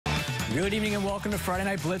Good evening and welcome to Friday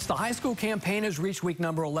Night Blitz. The high school campaign has reached week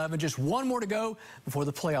number 11. Just one more to go before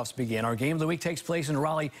the playoffs begin. Our game of the week takes place in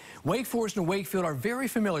Raleigh. Wake Forest and Wakefield are very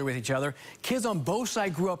familiar with each other. Kids on both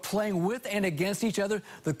sides grew up playing with and against each other.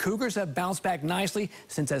 The Cougars have bounced back nicely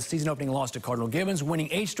since that season opening loss to Cardinal Gibbons, winning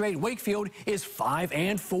 8 straight. Wakefield is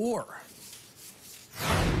 5-4.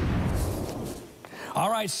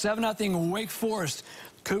 All right, 7-0 Wake Forest.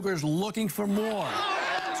 Cougars looking for more.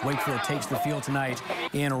 Wakefield takes the field tonight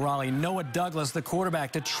in Raleigh. Noah Douglas, the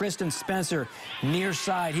quarterback, to Tristan Spencer, near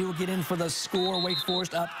side. He will get in for the score. Wake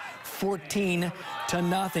Forest up 14-0.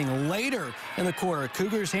 Later in the quarter,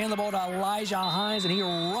 Cougars hand the ball to Elijah Hines, and he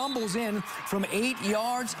rumbles in from 8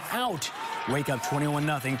 yards out. Wake up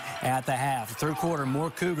 21-0 at the half. Third quarter, more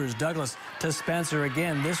Cougars. Douglas to Spencer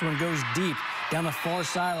again. This one goes deep down the far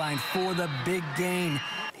sideline for the big gain.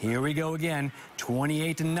 Here we go again,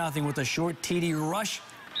 28-0 with a short TD rush.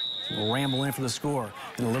 Will ramble in for the score.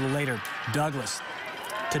 And a little later, Douglas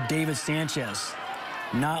to David Sanchez.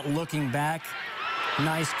 Not looking back.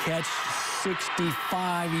 Nice catch.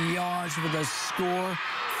 65 yards for the score.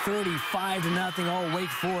 35-0. Oh, Wake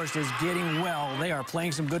Forest is getting well. They are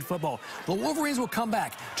playing some good football. The Wolverines will come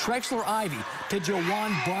back. Trexler Ivy to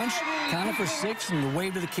Jawan Bunch. Counted for 6 and the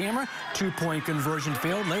wave to the camera. 2-point conversion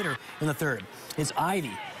failed. Later in the third, it's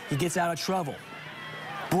Ivy. He gets out of trouble.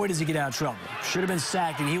 Boy, does he get out of trouble. Should have been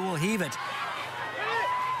sacked, and he will heave it.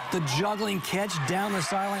 The juggling catch down the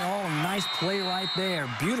sideline. Oh, nice play right there.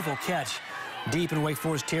 Beautiful catch deep in Wake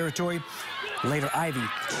Forest territory. Later, Ivy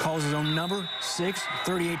calls his own number, 6,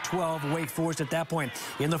 38-12, Wake Forest at that point.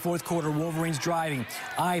 In the fourth quarter, Wolverines driving.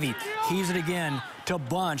 Ivy heaves it again to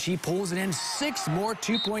Bunch. He pulls it in. 6 more,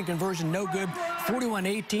 2-point conversion, no good.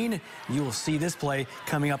 41-18. You will see this play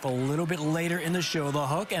coming up a little bit later in the show. The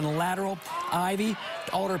hook and lateral. Ivy,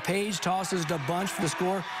 Alder Page tosses to Bunch for the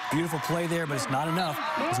score. Beautiful play there, but it's not enough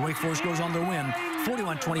as Wake Forest goes on to win.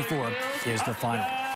 41-24 is the final.